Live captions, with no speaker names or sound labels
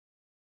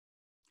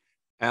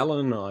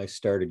Alan and I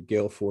started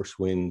Gale Force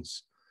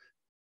Winds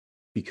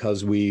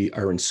because we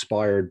are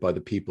inspired by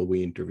the people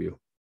we interview.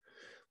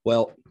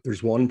 Well,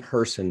 there's one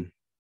person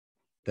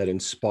that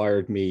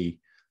inspired me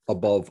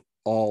above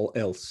all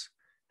else,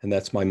 and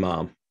that's my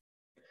mom.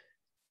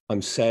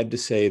 I'm sad to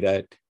say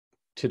that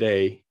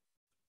today,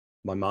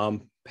 my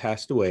mom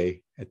passed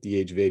away at the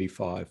age of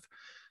 85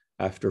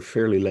 after a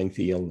fairly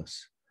lengthy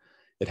illness.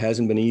 It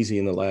hasn't been easy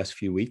in the last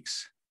few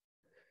weeks,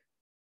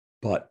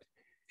 but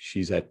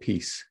she's at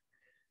peace.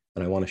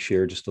 And I want to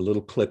share just a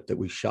little clip that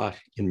we shot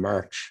in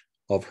March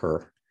of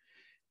her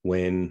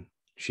when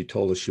she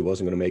told us she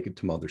wasn't going to make it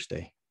to Mother's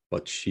Day,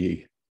 but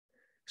she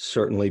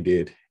certainly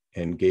did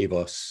and gave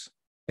us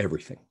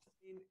everything.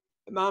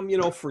 Mom,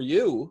 for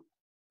you,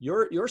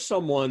 you're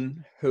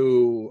someone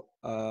who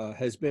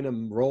has been a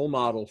role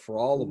model for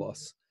all of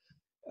us.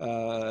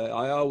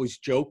 I always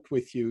joked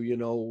with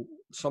you,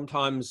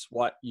 sometimes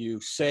what you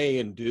say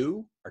and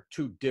do are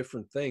two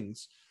different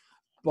things.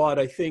 But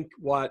I think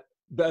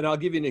but I'll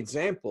give you an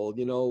example.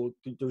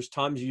 There's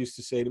times you used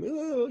to say to me,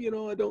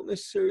 oh, I don't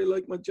necessarily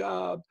like my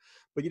job,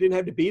 but you didn't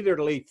have to be there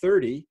till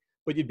 8:30,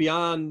 but you'd be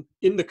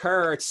in the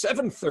car at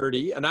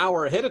 7:30, an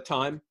hour ahead of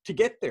time to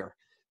get there.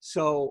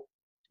 So,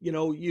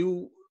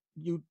 you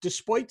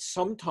despite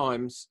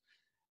sometimes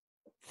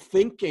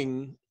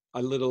thinking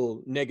a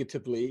little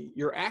negatively,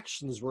 your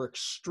actions were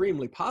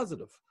extremely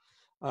positive.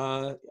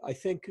 I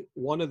think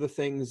one of the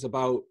things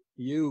about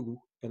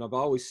you, and I've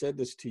always said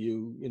this to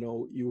you,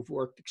 you've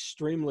worked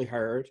extremely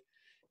hard.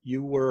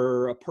 You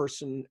were a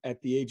person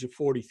at the age of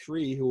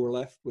 43 who were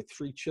left with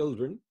 3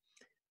 children.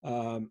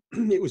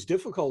 It was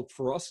difficult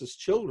for us as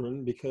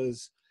children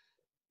because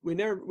we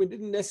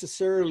didn't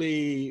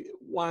necessarily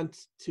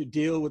want to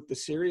deal with the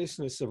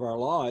seriousness of our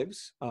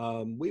lives.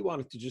 We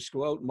wanted to just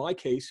go out, in my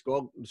case, go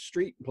out in the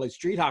street and play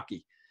street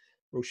hockey.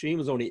 Roisin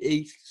was only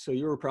 8, so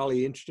you were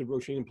probably interested,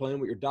 Roisin, in playing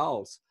with your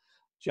dolls.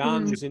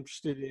 John was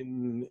interested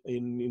in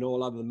a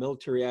lot of the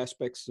military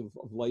aspects of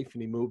life,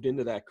 and he moved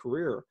into that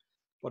career.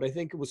 But I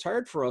think it was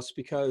hard for us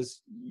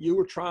because you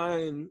were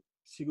trying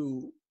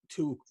to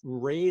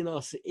rein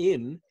us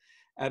in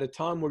at a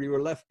time where you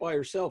were left by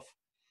yourself.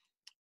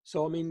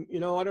 So, I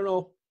don't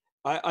know.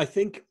 I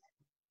think,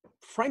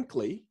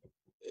 frankly,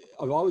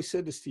 I've always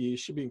said this to you, you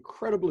should be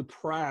incredibly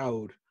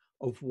proud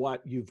of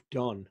what you've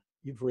done.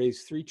 You've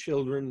raised 3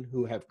 children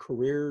who have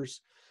careers.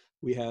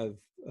 We have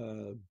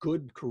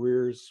good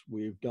careers.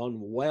 We've done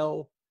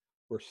well.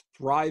 We're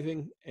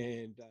thriving.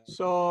 And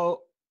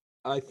so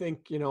I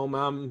think,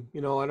 Mom,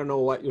 I don't know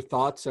what your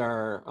thoughts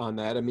are on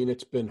that.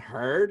 It's been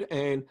hard.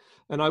 And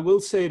I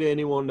will say to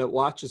anyone that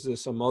watches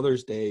this on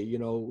Mother's Day,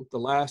 the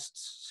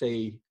last,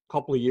 say,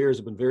 couple of years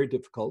have been very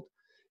difficult.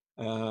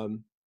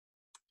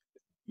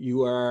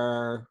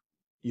 You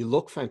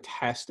look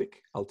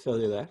fantastic. I'll tell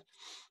you that.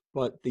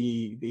 But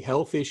the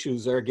health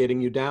issues are getting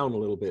you down a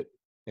little bit.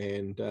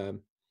 And,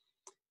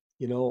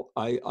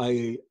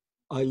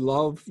 I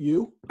love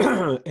you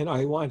and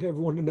I want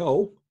everyone to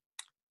know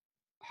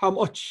how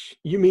much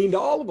you mean to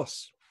all of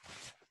us.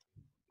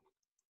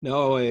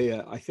 No,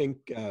 I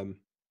think,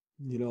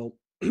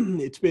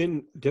 it's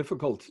been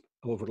difficult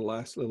over the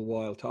last little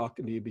while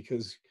talking to you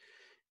because,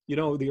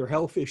 your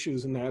health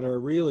issues and that are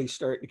really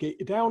starting to get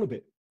you down a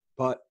bit.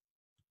 But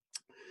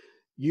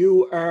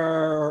you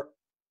are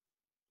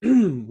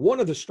one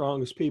of the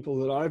strongest people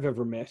that I've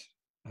ever met.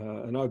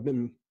 And I've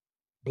been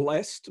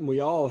blessed, and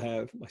we all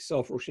have,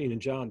 myself, Roisin,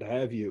 and John, to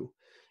have you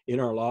in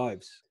our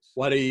lives.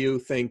 What do you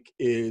think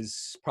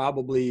is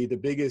probably the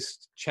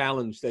biggest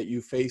challenge that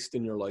you faced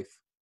in your life?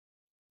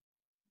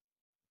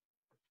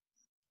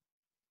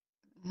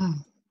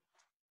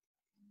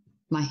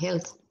 My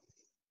health.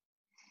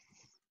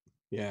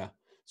 Yeah.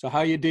 So how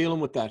are you dealing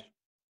with that?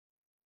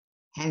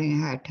 Having a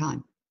hard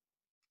time.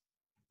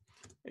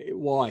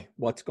 Why?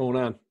 What's going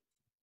on?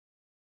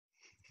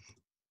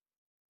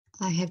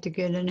 I have to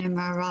get an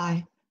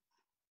MRI.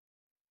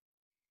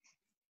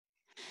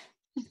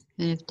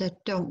 And if that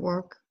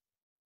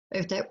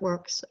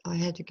works, I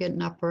had to get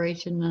an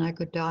operation and I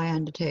could die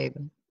on the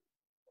table.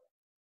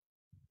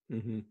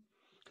 Mm-hmm.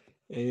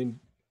 And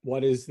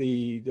what is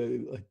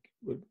and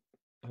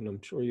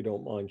I'm sure you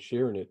don't mind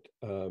sharing it,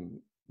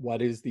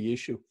 what is the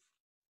issue?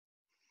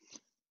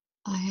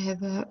 I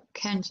have a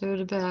cancer of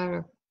the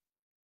bladder.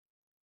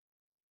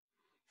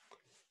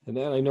 And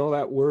then I know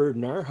that word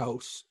in our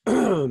house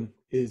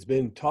has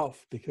been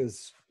tough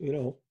because, in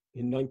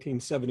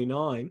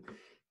 1979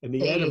 and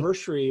the 80.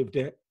 anniversary of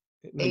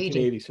 1980,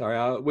 80.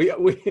 sorry,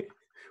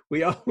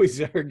 we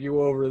always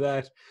argue over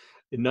that.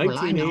 In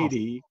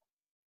 1980,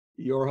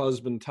 your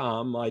husband,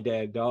 Tom, my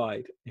dad,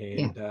 died.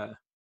 And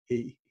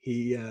he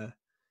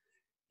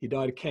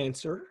died of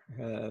cancer.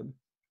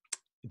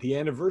 The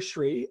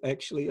anniversary,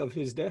 actually, of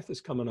his death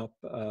is coming up.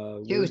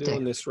 We're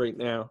doing this right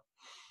now.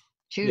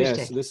 Tuesday.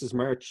 Yes, this is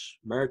March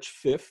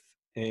 5th,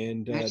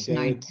 and March Dad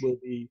 9th. will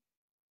be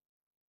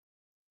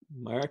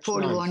March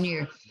 41 9th.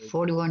 years.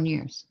 41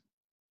 years.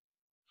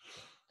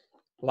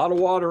 A lot of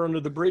water under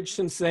the bridge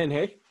since then,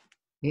 hey?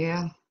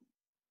 Yeah.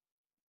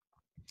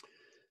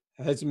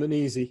 Hasn't been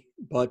easy,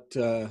 but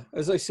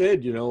as I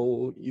said, you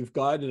know, you've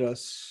guided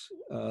us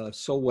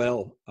so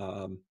well.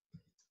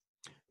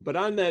 But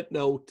on that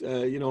note,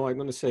 you know, I'm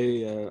going to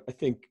say, I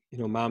think, you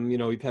know, Mom, you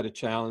know, you've had a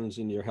challenge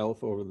in your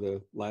health over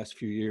the last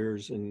few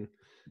years, and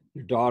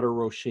your daughter,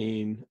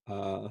 Roisin,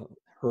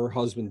 her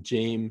husband,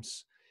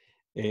 James,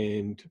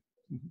 and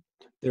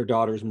their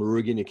daughters,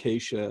 Marugi and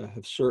Acacia,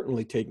 have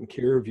certainly taken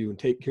care of you and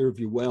take care of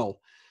you well.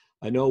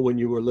 I know when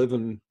you were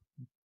living,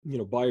 you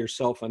know, by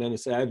yourself on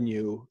Ennis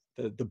Avenue,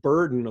 the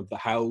burden of the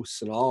house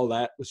and all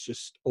that was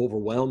just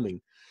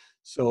overwhelming.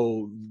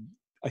 So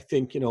I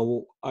think, you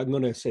know, I'm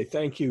going to say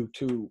thank you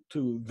to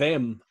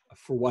them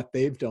for what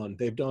they've done.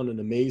 They've done an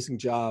amazing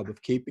job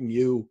of keeping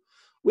you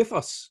with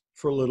us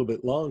for a little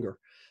bit longer.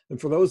 And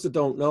for those that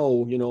don't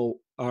know, you know,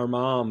 our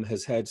mom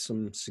has had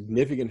some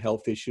significant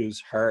health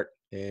issues, heart,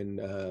 and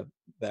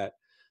that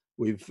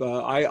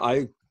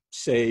I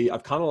say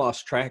I've kind of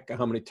lost track of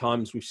how many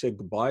times we've said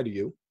goodbye to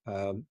you.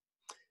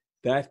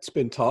 That's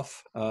been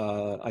tough.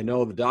 I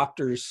know the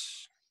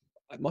doctors,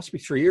 it must be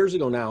 3 years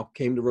ago now,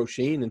 came to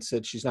Roisin and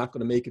said she's not going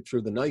to make it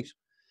through the night.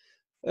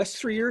 That's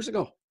 3 years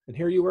ago. And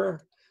here you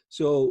are.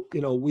 So,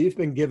 you know, we've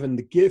been given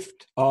the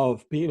gift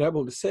of being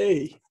able to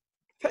say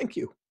thank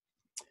you.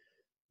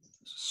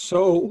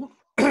 So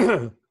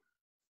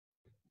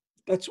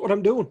that's what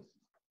I'm doing.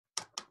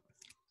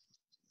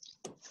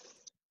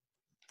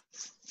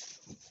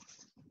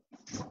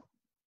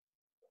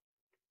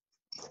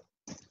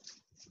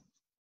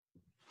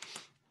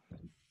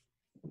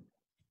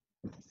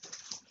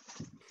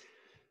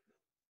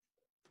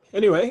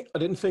 Anyway, I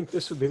didn't think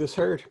this would be this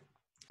hard.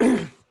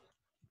 Anything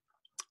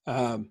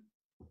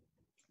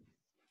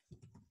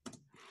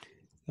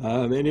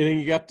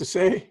you got to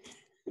say?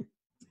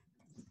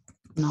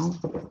 No.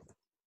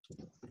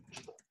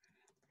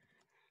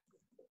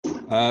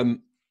 I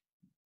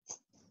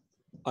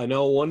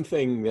know one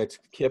thing that's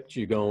kept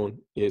you going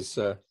is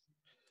one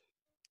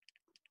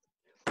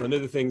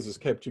of the things that's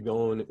kept you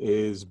going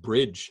is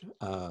bridge.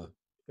 You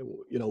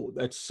know,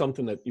 that's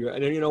something that you're,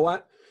 and you know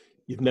what?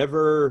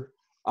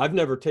 I've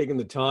never taken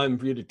the time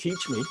for you to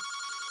teach me.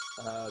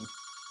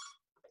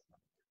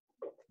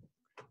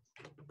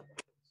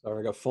 Sorry,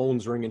 I got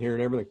phones ringing here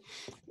and everything.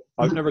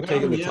 I've never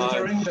taken the time.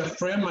 Entering the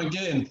frame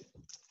again.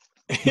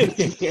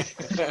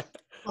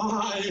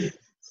 Hi.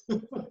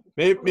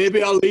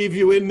 Maybe I'll leave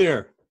you in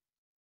there.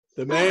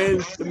 The man,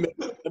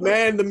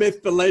 the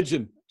myth, the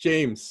legend,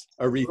 James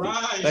Arethi.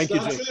 Right, Thank you,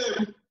 James.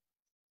 him.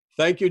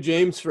 Thank you,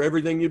 James, for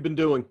everything you've been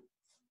doing.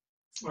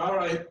 All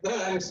right,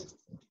 thanks.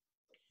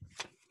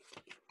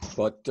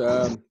 But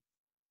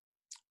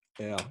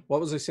yeah, what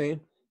was I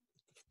saying?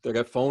 They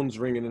got phones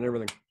ringing and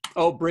everything.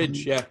 Oh,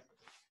 bridge, yeah.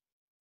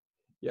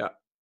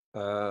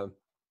 The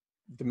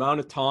amount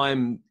of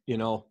time, you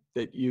know,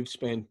 that you've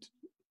spent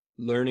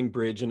learning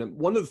bridge, and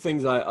one of the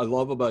things I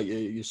love about you,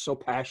 you're so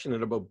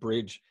passionate about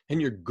bridge,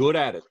 and you're good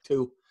at it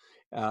too.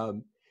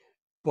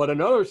 But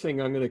another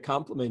thing I'm going to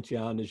compliment you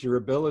on is your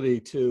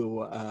ability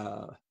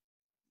to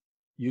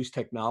use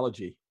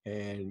technology.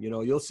 And, you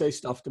know, you'll say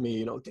stuff to me,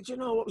 you know, did you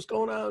know what was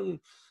going on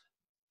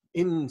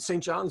in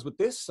St. John's with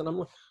this? And I'm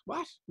like,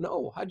 what?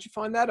 No, how'd you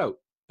find that out?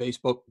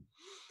 Facebook.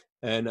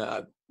 And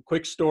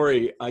quick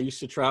story, I used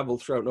to travel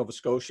throughout Nova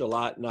Scotia a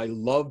lot, and I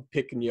loved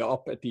picking you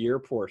up at the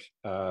airport.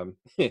 The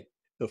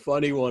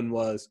funny one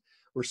was,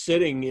 we're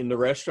sitting in the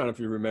restaurant, if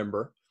you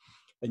remember,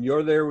 and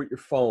you're there with your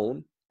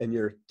phone and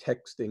you're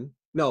texting.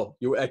 No,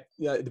 you at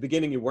the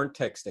beginning, you weren't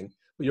texting,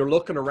 but you're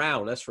looking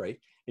around. That's right.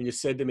 And you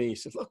said to me, you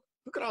said, look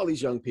at all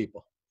these young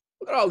people.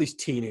 Look at all these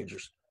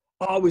teenagers,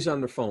 always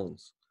on their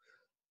phones.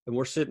 And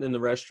we're sitting in the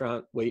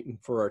restaurant waiting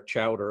for our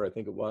chowder, I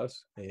think it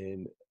was.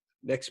 And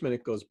next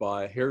minute goes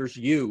by, here's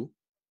you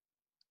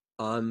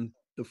on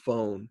the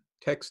phone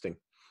texting.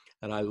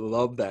 And I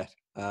love that.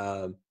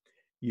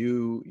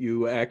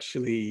 You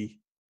actually,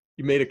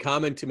 you made a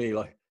comment to me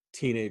like,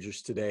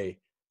 teenagers today.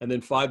 And then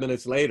 5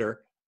 minutes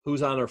later,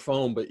 who's on their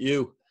phone but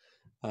you?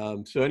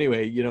 So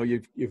anyway, you know,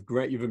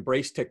 you've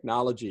embraced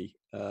technology.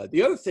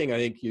 The other thing I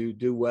think you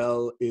do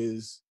well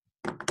is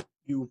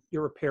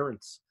your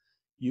appearance.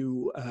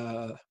 You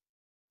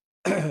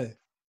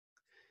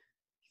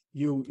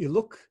you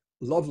look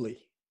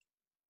lovely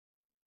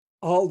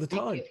all the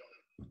time.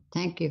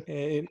 Thank you.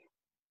 And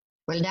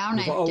Well, down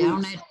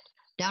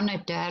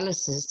at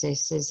dialysis, they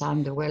says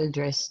I'm the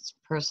well-dressed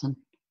person.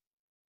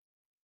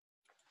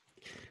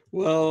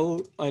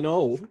 Well, I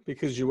know,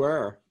 because you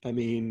are. I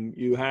mean,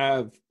 you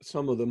have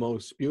some of the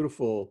most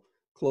beautiful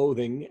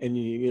clothing, and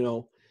you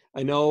know,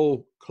 I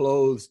know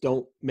clothes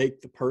don't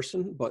make the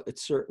person, but it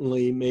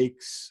certainly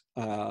makes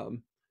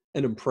an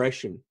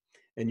impression,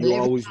 and you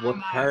always work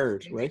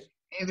hard, right?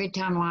 Every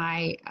time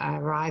I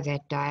arrive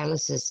at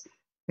dialysis,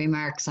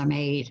 remarks are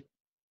made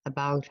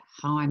about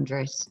how I'm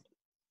dressed.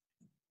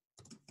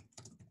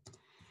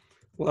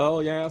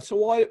 Well, yeah. So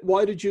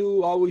why did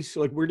you always,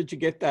 like, where did you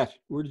get that?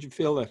 Where did you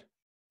feel that?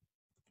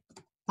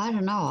 I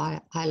don't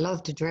know. I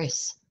love to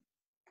dress.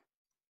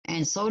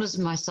 And so does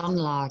my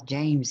son-in-law,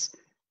 James.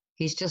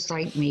 He's just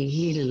like me.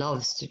 He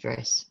loves to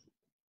dress.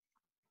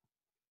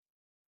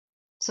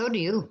 So do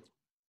you.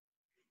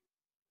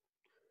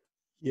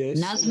 Yes,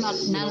 Not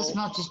as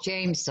much as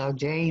James, though.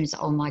 James,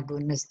 oh my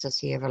goodness, does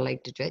he ever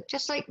like to dress?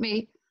 Just like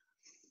me.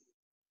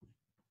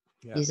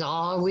 yeah. He's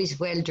always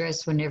well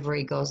dressed whenever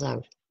he goes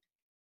out.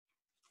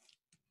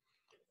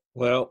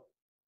 Well,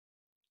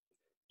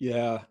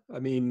 yeah. I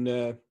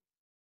mean,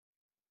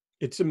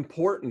 it's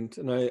important,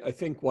 and I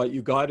think what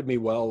you guided me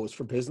well was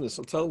for business.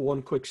 I'll tell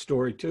one quick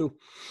story too.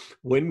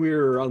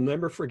 I'll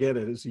never forget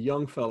it, as a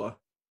young fella,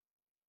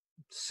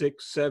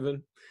 6,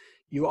 7,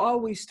 you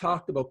always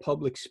talked about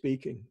public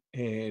speaking.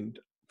 And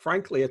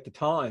frankly, at the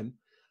time,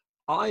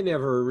 I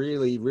never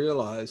really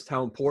realized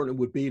how important it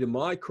would be to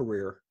my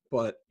career.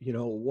 But,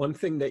 one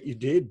thing that you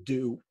did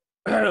do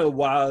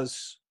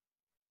was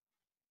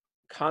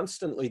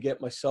constantly get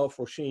myself,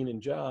 Roisin,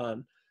 and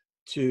John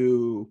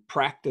to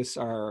practice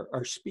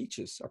our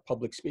speeches, our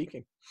public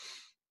speaking.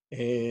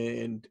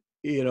 And,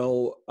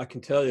 I can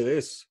tell you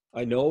this,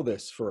 I know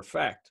this for a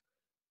fact.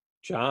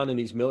 John and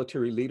his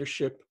military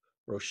leadership,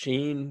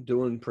 Roisin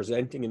doing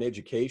presenting and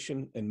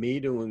education, and me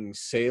doing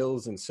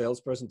sales and sales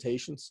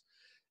presentations.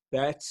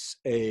 That's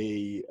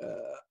a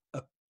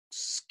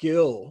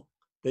skill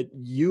that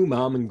you,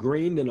 Mom,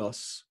 ingrained in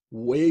us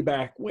way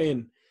back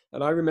when.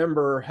 And I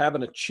remember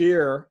having a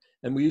chair,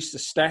 and we used to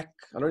stack,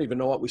 I don't even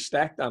know what we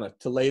stacked on it,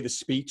 to lay the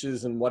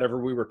speeches and whatever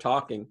we were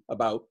talking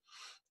about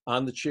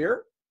on the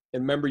chair.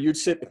 And remember, you'd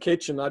sit in the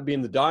kitchen, I'd be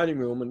in the dining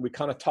room, and we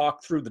kind of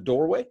talk through the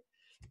doorway.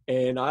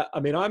 And I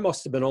mean, I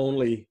must have been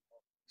only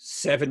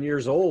 7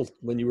 years old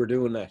when you were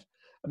doing that.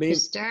 I mean, I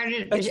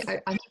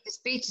think the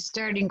speech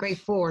started in grade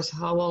 4, so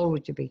how old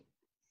would you be?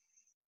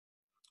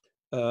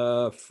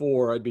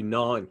 4, I'd be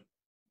 9,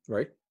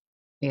 right?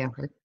 Yeah,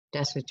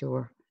 that's what you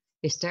were.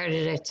 It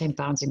started at St.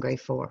 Barnes in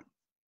grade 4.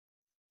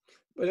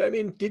 But I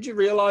mean, did you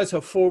realize how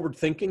forward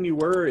thinking you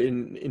were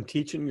in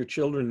teaching your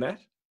children that?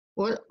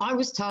 Well, I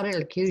was taught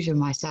elocution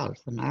myself,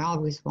 and I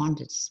always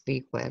wanted to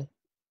speak well.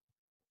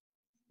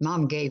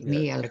 Mom gave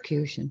me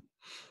elocution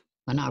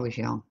when I was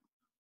young.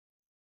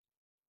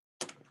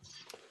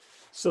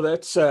 So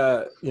that's,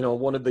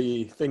 one of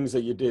the things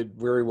that you did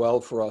very well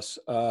for us.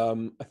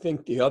 I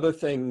think the other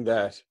thing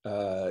that,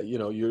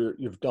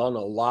 you've done a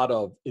lot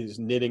of is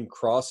knitting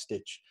cross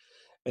stitch.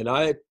 And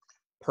I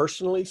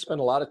personally spent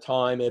a lot of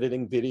time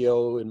editing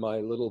video in my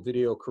little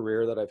video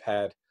career that I've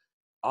had.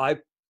 I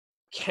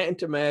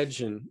can't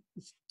imagine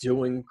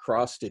doing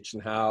cross stitch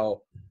and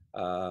how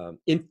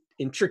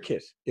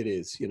intricate it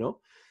is,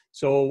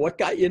 So what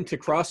got you into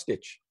cross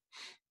stitch?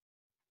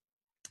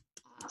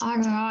 I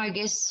don't know, I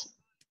guess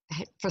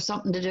for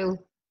something to do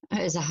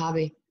as a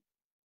hobby.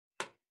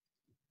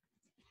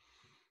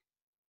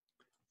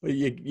 Well,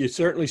 you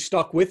certainly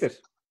stuck with it.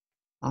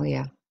 Oh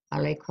yeah,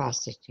 I like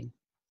cross stitching.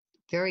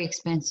 Very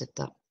expensive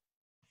though.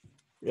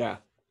 Yeah.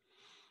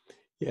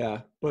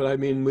 Yeah. But I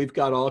mean, we've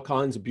got all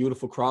kinds of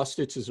beautiful cross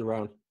stitches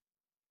around.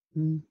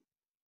 Mm.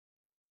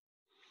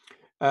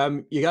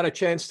 You got a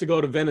chance to go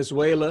to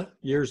Venezuela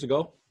years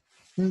ago.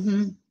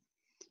 Mm-hmm.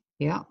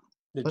 Yeah.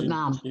 With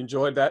Mom. You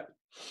enjoyed that?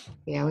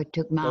 Yeah, we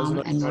took Mom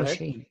and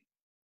Roisin.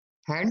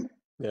 Pardon?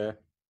 Yeah.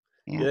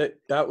 Yeah.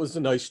 That was a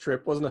nice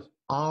trip, wasn't it?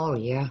 Oh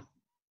yeah.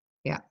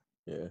 Yeah.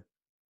 Yeah.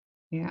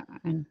 Yeah.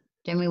 And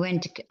then I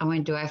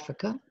went to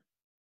Africa.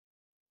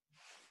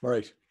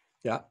 Right.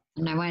 Yeah.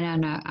 And I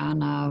went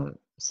on a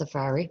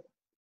safari.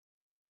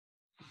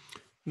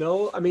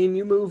 No, I mean,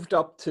 you moved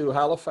up to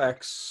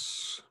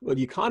Halifax. Well,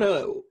 you kind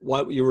of,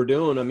 what you were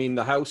doing, I mean,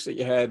 the house that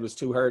you had was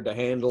too hard to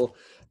handle.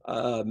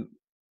 When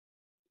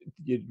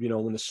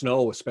the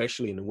snow,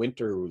 especially in the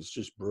winter, was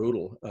just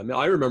brutal. I mean,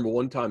 I remember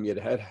one time you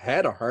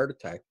had a heart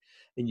attack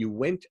and you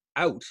went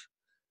out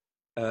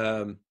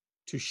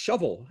to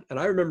shovel. And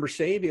I remember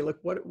saying to you, like,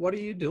 what are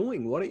you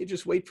doing? Why don't you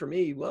just wait for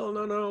me? Well,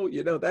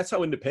 no, that's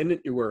how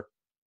independent you were.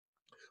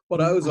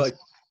 But I was like,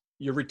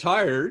 you're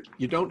retired.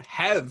 You don't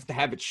have to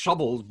have it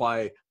shoveled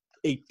by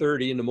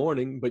 8:30 in the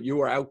morning, but you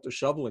were out there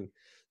shoveling.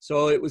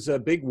 So it was a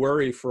big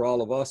worry for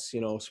all of us,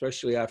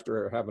 especially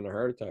after having a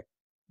heart attack.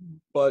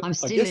 But I'm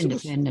still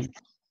independent.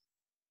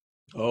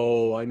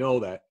 Oh, I know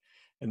that.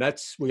 And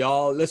we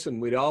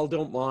all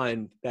don't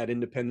mind that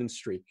independent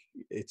streak.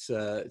 It's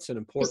an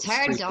important. It's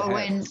hard though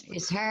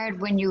it's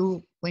hard when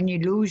you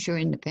lose your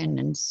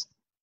independence.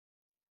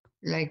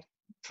 Like,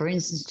 for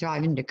instance,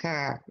 driving the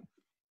car.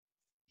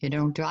 You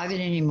don't drive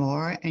it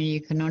anymore, and you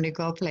can only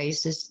go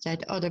places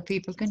that other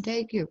people can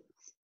take you.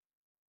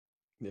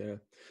 Yeah.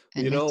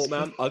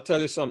 Ma'am, I'll tell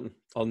you something.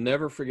 I'll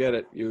never forget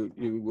it. You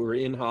were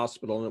in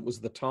hospital, and it was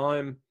the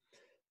time,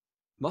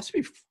 must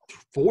be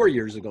 4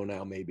 years ago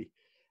now, maybe.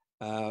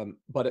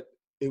 But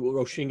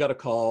Roisin got a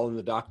call, and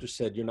the doctor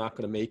said, you're not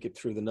going to make it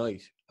through the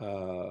night.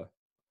 No,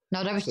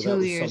 that was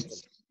 2 years. Something.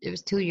 It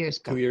was 2 years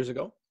ago. 2 years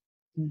ago?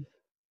 Mm.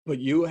 But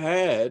you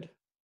had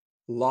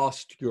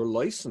lost your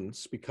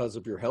license because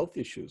of your health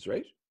issues,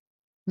 right?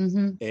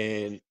 Mm-hmm.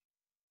 And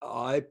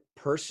I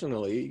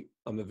personally,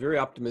 I'm a very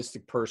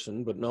optimistic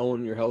person, but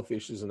knowing your health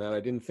issues and that,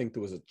 I didn't think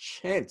there was a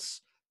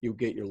chance you'd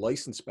get your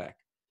license back.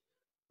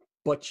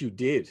 But you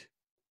did.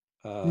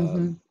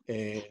 Mm-hmm.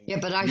 And yeah,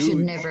 but I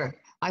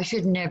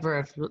should never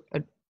have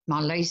my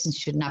license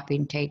should not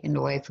be taken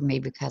away from me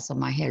because of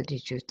my health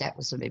issues. That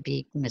was a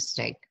big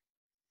mistake.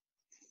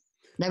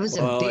 That was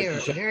a Well, very,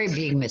 very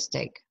big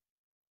mistake.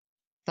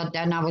 But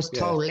then I was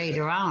told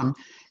later on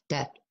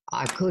that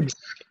I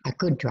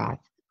could drive.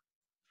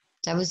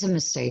 That was a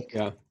mistake.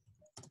 yeah.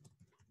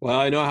 Well,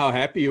 I know how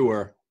happy you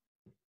were.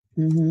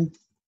 Mm-hmm.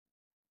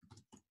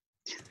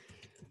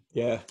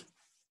 Yeah.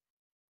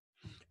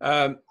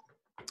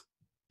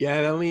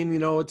 Yeah, I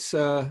mean,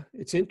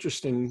 it's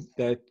interesting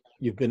that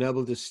you've been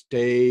able to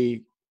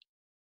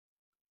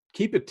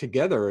keep it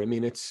together. I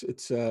mean, it's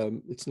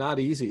not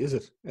easy, is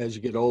it? As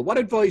you get old.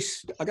 I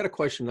got a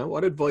question now.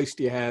 What advice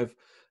do you have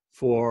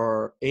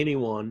for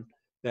anyone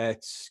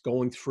that's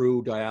going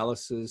through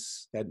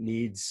dialysis that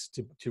needs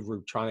to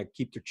try to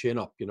keep their chin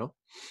up,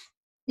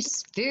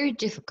 It's very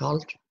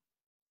difficult,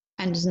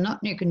 and there's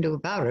nothing you can do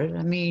about it.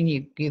 I mean,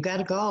 you got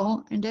to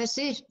go, and that's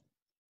it.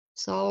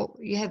 So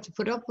you have to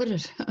put up with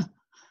it.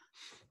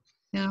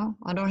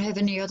 I don't have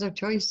any other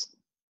choice.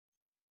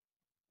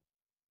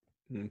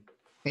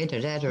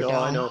 Either that or No,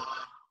 die. I know.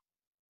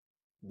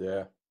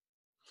 Yeah.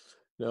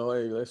 No,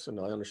 hey, listen,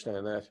 I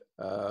understand that.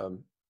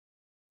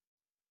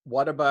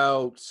 What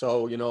about,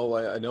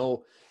 I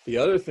know the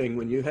other thing,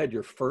 when you had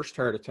your first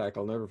heart attack,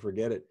 I'll never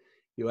forget it.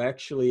 You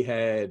actually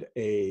had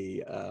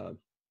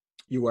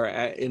you were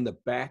in the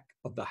back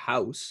of the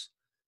house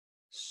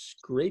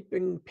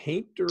scraping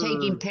paint or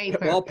Taking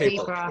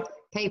wallpaper.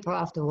 paper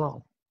off the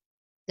wall.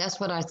 That's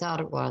what I thought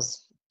it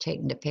was,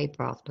 taking the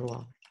paper off the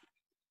wall.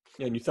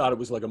 And you thought it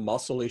was like a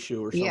muscle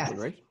issue or something,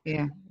 right?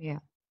 Yeah.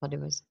 But it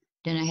was.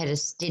 Then I had a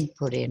stent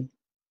put in.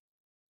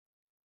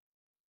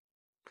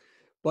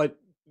 But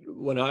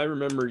when I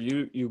remember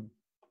you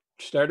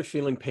started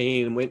feeling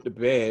pain and went to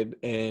bed,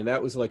 and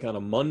that was like on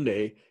a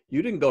Monday,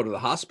 you didn't go to the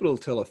hospital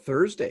till a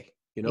Thursday,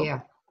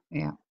 Yeah.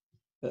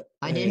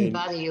 I didn't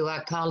bother you.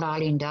 I called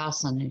Eileen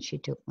Dawson and she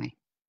took me.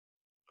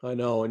 I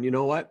know. And you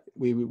know what?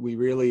 We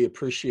really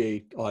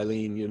appreciate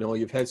Eileen.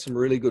 You've had some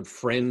really good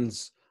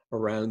friends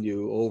around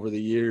you over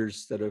the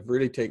years that have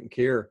really taken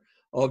care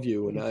of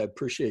you, and I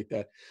appreciate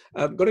that.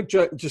 I'm going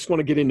to just want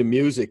to get into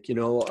music.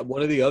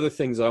 One of the other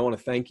things I want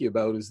to thank you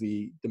about is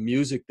the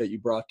music that you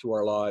brought to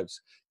our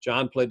lives.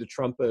 John played the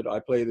trumpet,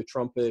 I played the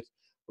trumpet,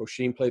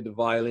 Roisin played the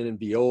violin and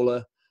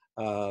viola.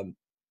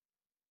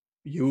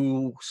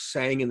 You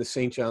sang in the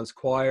St. John's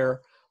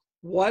Choir.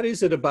 What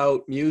is it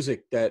about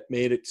music that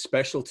made it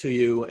special to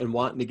you and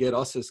wanting to get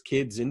us as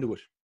kids into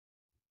it?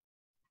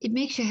 It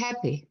makes you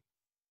happy.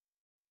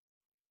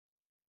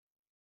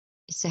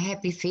 It's a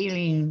happy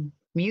feeling.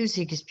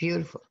 Music is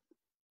beautiful.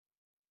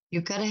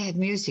 You've got to have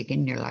music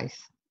in your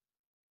life.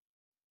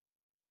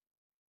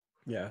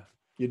 Yeah,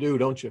 you do,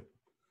 don't you?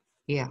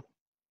 Yeah,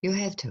 you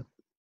have to.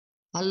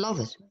 I love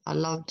it. I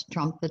love the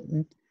trumpet,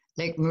 and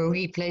like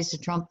Marie plays the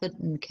trumpet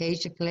and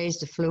Keisha plays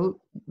the flute.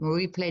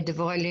 Marie played the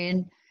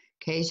violin.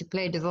 Keisha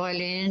played the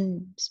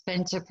violin.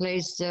 Spencer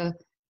plays the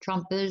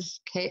trumpet.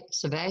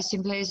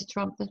 Sebastian plays the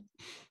trumpet.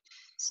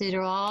 See,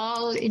 they're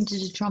all into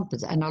the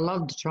trumpet, and I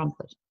love the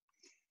trumpet.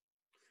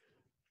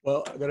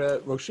 Well,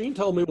 Roisin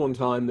told me one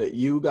time that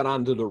you got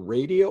onto the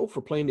radio for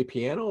playing the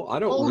piano. I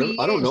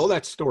don't know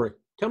that story.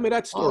 Tell me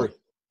that story.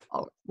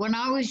 When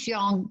I was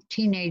young,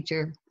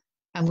 teenager,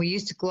 and we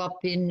used to go up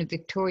in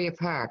Victoria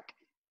Park,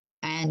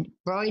 and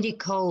Bridie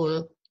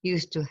Cole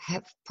used to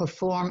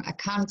perform a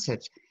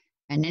concert,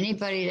 and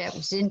anybody that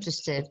was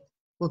interested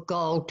would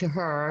go to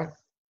her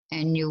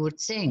and you would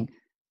sing.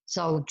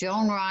 So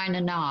Joan Ryan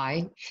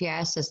and she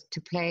asked us to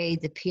play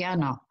the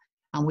piano,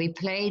 and we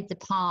played the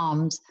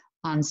Palms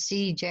on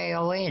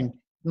CJON. It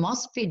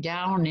must be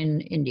down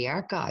in the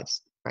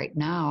archives right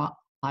now.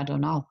 I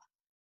don't know.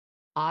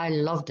 I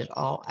loved it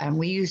all. And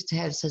we used to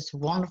have such a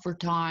wonderful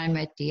time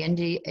at the end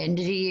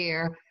of the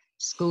year,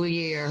 school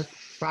year.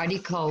 Bridie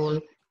Cole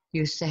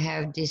used to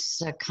have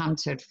this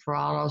concert for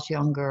all those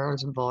young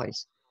girls and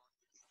boys.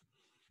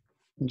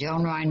 And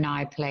Joan Ryan and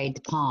I played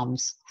the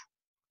Palms.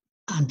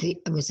 And it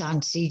was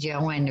on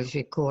CJON. It was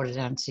recorded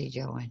on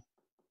CJON.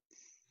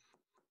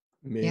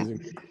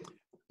 Amazing.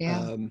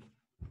 Yeah.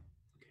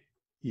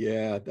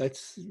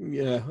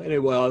 Anyway,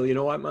 well, you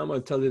know what, Mom,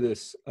 I'll tell you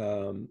this.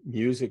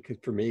 Music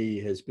for me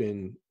has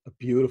been a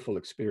beautiful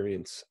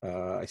experience.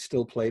 I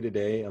still play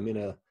today. I'm in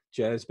a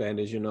jazz band,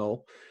 as you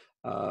know.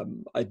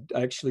 I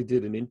actually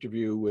did an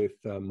interview with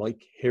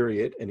Mike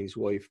Harriott and his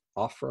wife,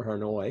 Ofra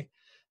Harnoy.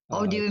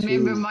 Do you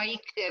remember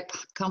Mike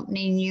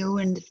accompanying you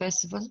in the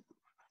festival?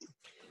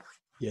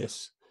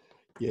 Yes.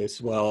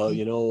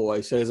 Well,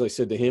 as I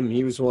said to him,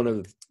 he was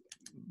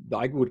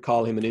I would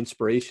call him an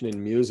inspiration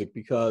in music,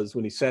 because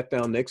when he sat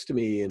down next to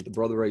me in the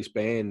Brother Rice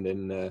band,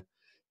 and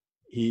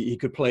he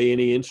could play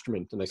any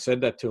instrument. And I said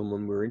that to him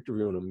when we were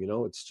interviewing him.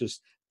 It's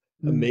just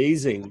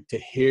amazing to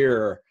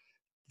hear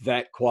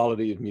that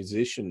quality of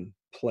musician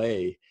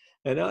play.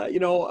 And,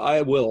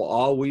 I will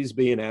always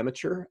be an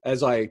amateur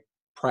as I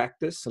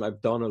practice, and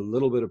I've done a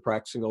little bit of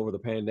practicing over the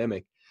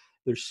pandemic.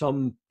 There's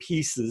some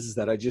pieces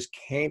that I just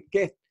can't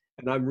get.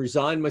 And I've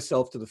resigned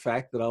myself to the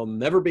fact that I'll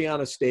never be on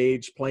a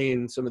stage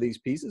playing some of these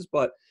pieces,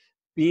 but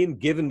being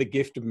given the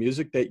gift of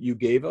music that you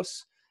gave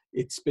us,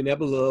 it's been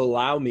able to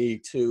allow me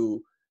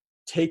to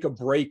take a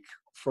break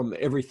from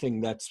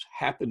everything that's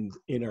happened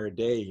in our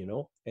day, you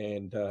know,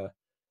 and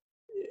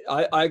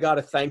I got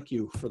to thank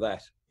you for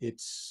that.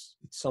 It's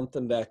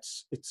something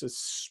it's a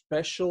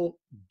special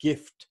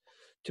gift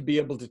to be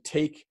able to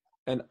take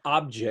an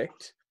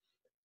object,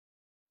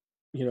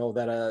 you know,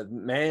 that a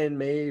man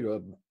made,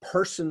 a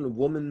person, a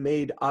woman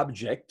made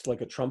object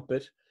like a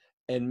trumpet,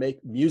 and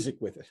make music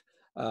with it.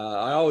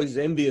 I always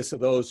envious of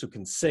those who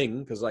can sing,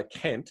 because I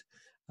can't.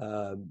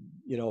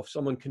 You know, if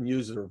someone can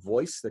use their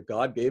voice that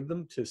God gave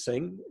them to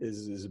sing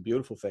is a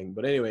beautiful thing.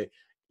 But anyway,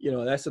 you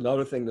know, that's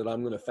another thing that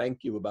I'm going to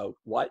thank you about,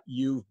 what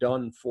you've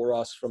done for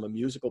us from a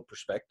musical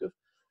perspective.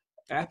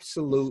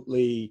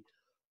 Absolutely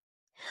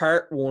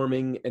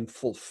heartwarming and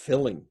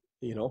fulfilling,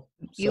 you know.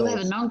 You have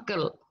So, an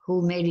uncle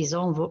who made his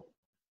own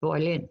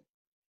violin.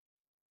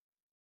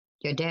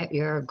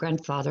 Your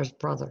grandfather's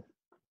brother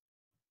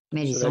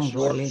made so his own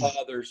that's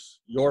violin.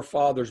 your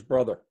father's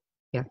brother.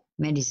 Yeah,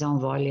 made his own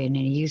violin, and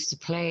he used to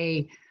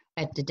play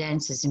at the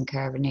dances in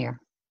Carbonear.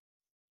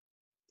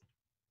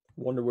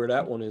 Wonder where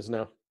that one is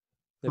now,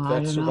 if I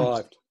that don't know.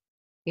 survived.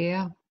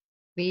 Yeah,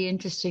 be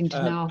interesting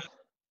to know.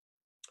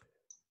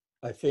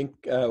 I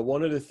think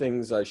one of the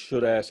things I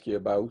should ask you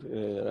about,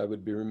 and I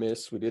would be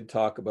remiss, we did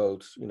talk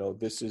about, you know,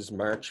 this is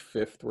March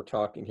 5th, we're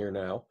talking here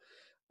now.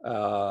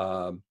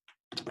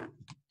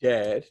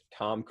 Dad,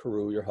 Tom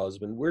Carew, your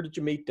husband, where did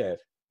you meet Dad?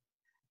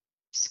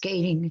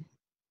 Skating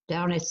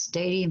down at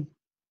stadium.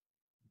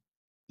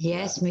 He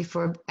asked me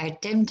for,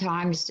 at them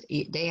times,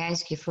 they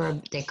ask you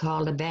for, they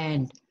called a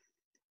band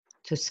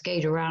to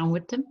skate around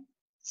with them.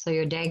 So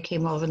your dad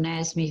came over and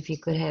asked me if he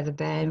could have a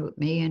band with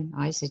me, and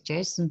I said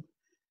yes, and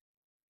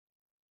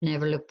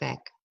never looked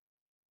back.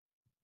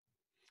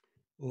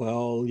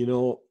 Well, you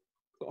know,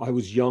 I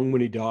was young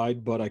when he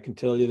died, but I can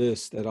tell you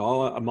this, that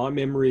all my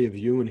memory of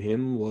you and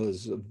him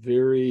was a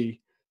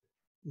very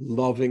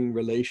loving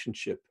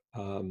relationship.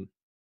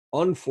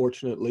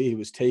 Unfortunately, he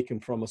was taken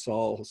from us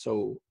all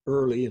so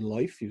early in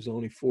life. He was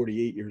only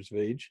 48 years of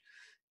age.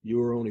 You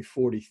were only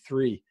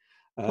 43.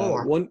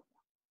 Four.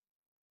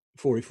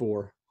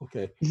 44.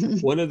 Okay.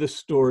 One of the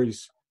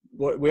stories,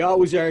 what we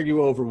always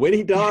argue over when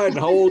he died and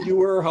how old you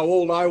were, how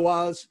old I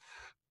was.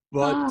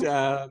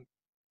 But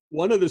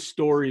one of the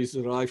stories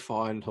that I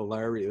find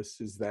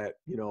hilarious is that,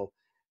 you know,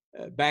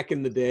 back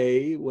in the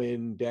day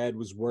when Dad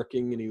was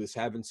working and he was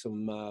having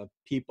some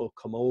people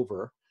come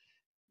over,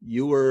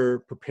 you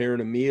were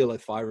preparing a meal,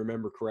 if I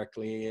remember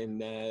correctly. And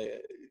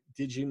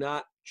did you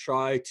not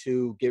try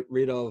to get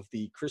rid of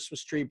the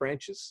Christmas tree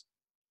branches?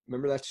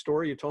 Remember that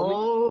story you told me?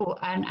 Oh,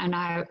 and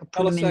I put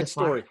Tell them us in the that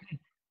story.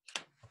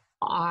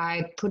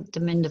 I put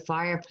them in the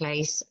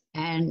fireplace,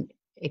 and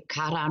it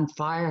caught on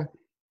fire,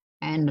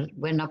 and it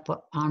went up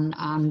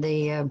on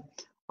the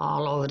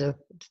all over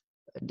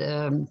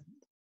the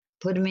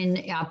put them in.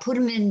 I put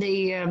them in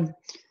the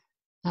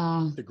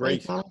The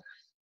grate. The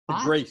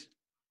The grate.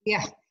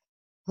 Yeah,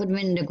 put them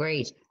in the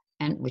grate,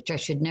 and which I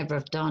should never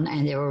have done,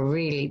 and they were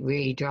really,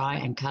 really dry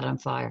and caught on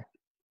fire.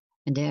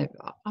 And then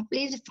I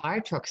believe the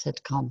fire trucks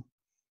had come.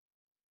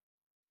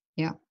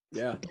 Yeah.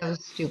 Yeah. That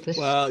was stupid.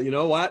 Well, you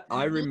know what?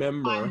 I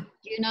remember.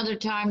 Another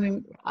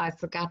time I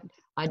forgot,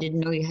 I didn't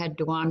know you had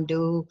to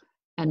undo,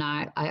 and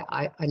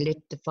I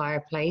lit the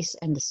fireplace,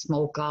 and the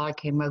smoke all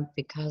came out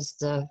because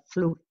the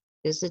flute,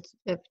 is it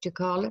what you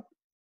call it?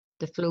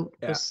 The flute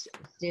was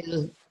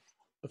still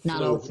The not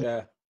flue, open.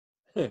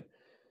 yeah.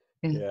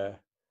 Yeah.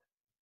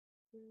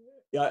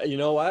 Yeah, you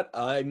know what?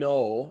 I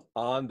know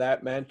on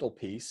that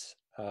mantelpiece,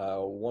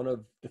 one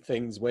of the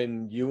things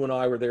when you and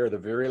I were there the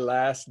very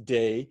last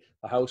day,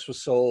 the house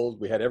was sold,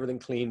 we had everything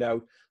cleaned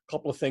out. A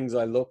couple of things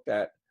I looked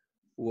at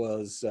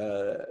was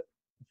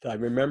I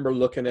remember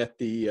looking at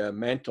the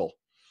mantle,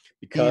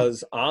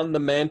 because on the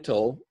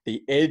mantle,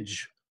 the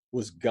edge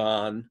was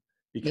gone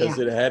because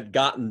it had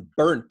gotten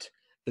burnt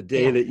the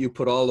day that you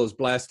put all those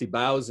blasty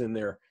boughs in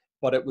there.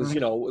 But it was, you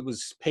know, it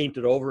was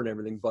painted over and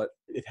everything, but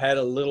it had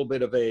a little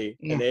bit of an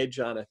edge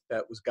on it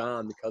that was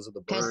gone because of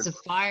the burn. Because the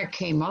fire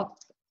came up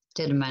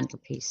to the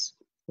mantelpiece.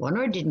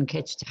 Wonder it didn't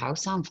catch the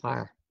house on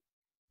fire.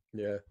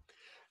 Yeah.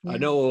 I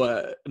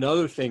know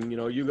another thing, you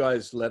know, you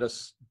guys let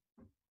us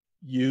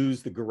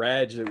use the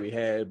garage that we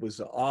had. It was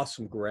an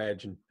awesome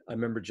garage. And I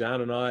remember John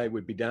and I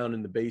would be down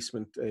in the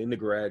basement in the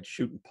garage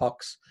shooting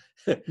pucks.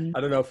 I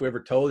don't know if we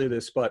ever told you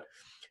this, but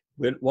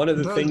one of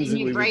the things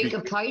that we break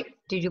a pipe?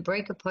 Did you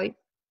break a pipe?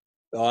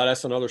 Oh,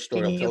 that's another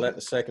story. I'll tell that in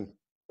a second.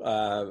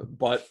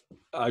 But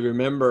I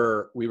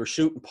remember we were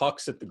shooting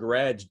pucks at the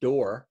garage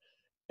door.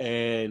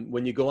 And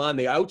when you go on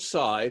the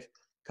outside,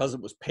 because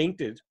it was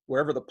painted,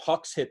 wherever the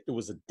pucks hit, there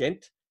was a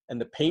dent and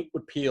the paint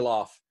would peel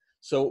off.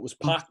 So it was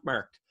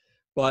pockmarked.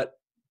 But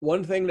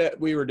one thing that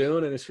we were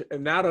doing,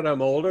 and now that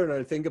I'm older and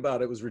I think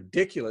about it, it was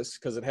ridiculous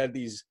because it had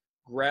these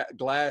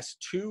glass,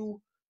 two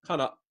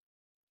kind of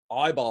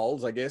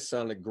eyeballs, I guess,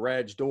 on the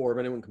garage door. If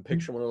anyone can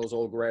picture one of those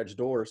old garage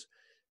doors.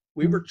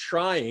 We were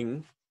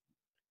trying,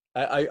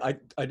 I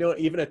don't,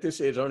 even at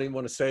this age, I don't even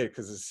want to say it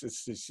because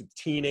it's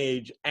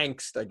teenage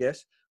angst, I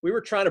guess. We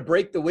were trying to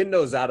break the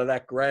windows out of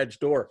that garage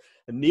door,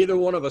 and neither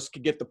one of us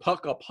could get the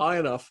puck up high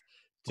enough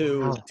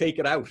to Wow. take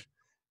it out.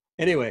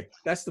 Anyway,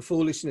 that's the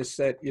foolishness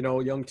that, you know,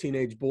 young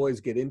teenage boys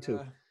get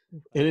into.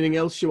 Anything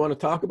else you want to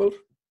talk about?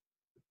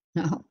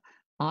 No,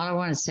 all I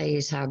want to say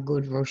is how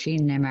good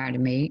Roisin and them are to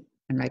me.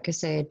 And like I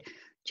said,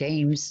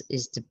 James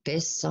is the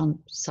best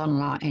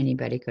son-in-law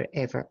anybody could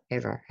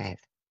ever have.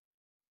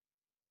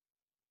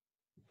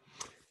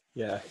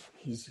 Yeah,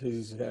 he's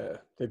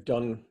they've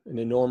done an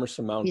enormous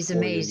amount. He's for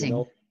amazing. You,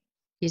 you know?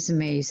 He's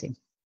amazing.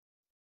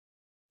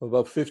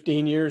 About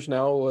 15 years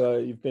now,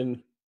 you've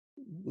been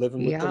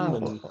living with them.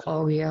 And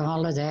Oh yeah,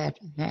 all of that.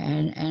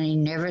 And he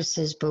never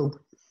says boo.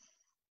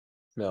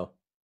 No.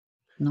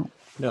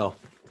 No.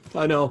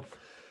 I know.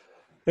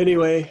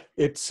 Anyway,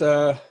 it's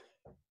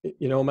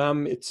you know,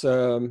 ma'am, it's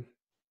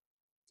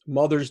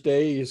Mother's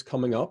Day is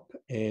coming up,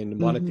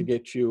 and wanted to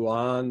get you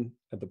on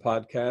at the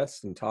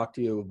podcast and talk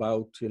to you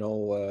about, you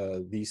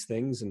know, these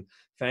things. And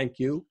thank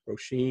you,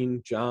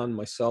 Roisin, John,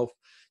 myself,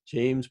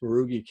 James,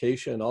 Marugi,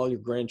 Acacia, and all your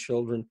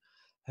grandchildren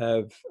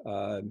have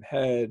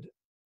had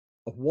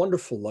a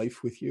wonderful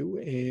life with you.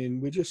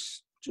 And we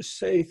just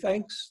say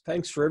thanks.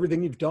 Thanks for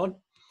everything you've done.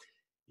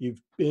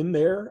 You've been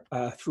there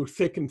through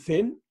thick and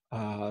thin.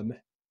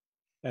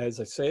 As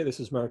I say, this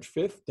is March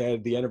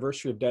 5th. The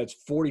anniversary of Dad's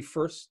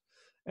 41st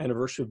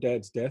anniversary of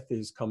Dad's death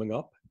is coming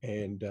up,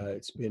 and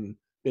it's been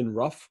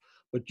rough,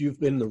 but you've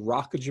been the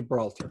Rock of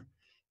Gibraltar.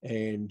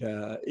 And,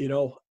 you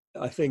know,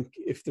 I think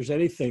if there's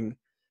anything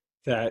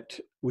that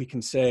we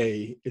can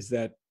say is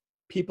that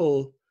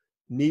people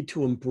need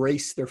to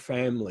embrace their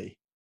family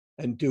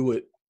and do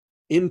it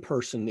in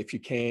person if you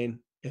can.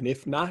 And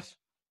if not,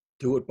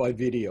 do it by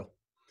video,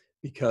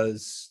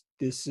 because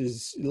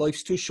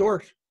life's too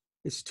short.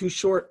 It's too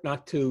short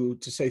not to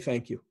say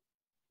thank you.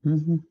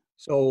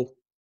 So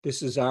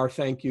this is our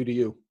thank you to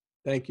you.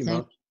 Thank you,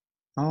 Mom.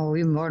 Oh,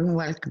 you're more than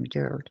welcome,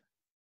 Gerald.